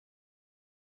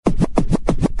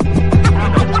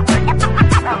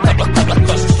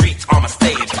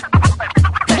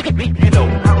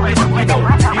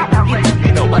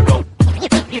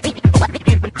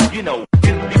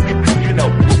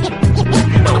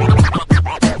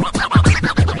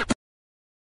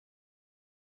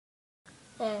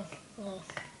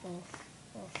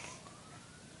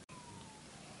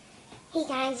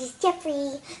guys, it's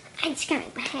Jeffrey. I just got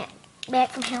back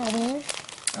from Halloween.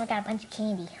 I got a bunch of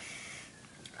candy.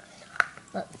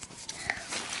 Look.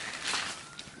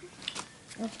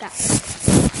 What's that?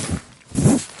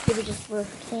 They were just for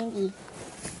candy.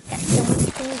 Got so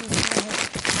much candy tonight.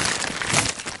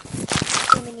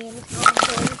 M&M's,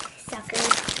 almonds,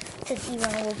 suckers, Tootsie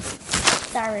Rolls,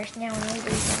 Starburst, now and Lay's,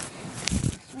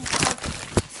 Sweet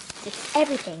Puffs, just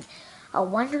everything. A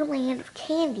wonderland of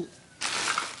candy.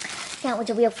 That was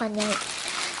a real fun night.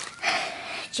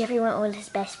 Jeffrey went with his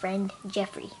best friend,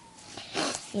 Jeffrey.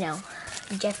 You know,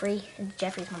 Jeffrey's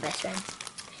my best friend.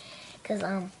 Cause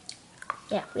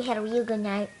yeah, we had a real good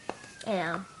night,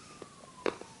 and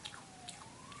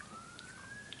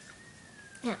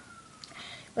yeah,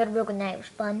 we had a real good night. It was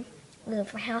fun. We went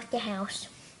from house to house.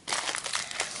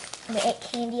 And we ate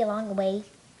candy along the way,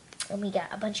 and we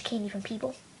got a bunch of candy from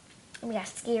people. And we got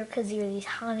scared because there were these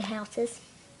haunted houses.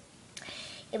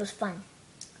 It was fun.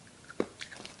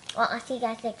 Well, I'll see you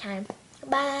guys next time.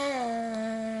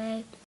 Bye.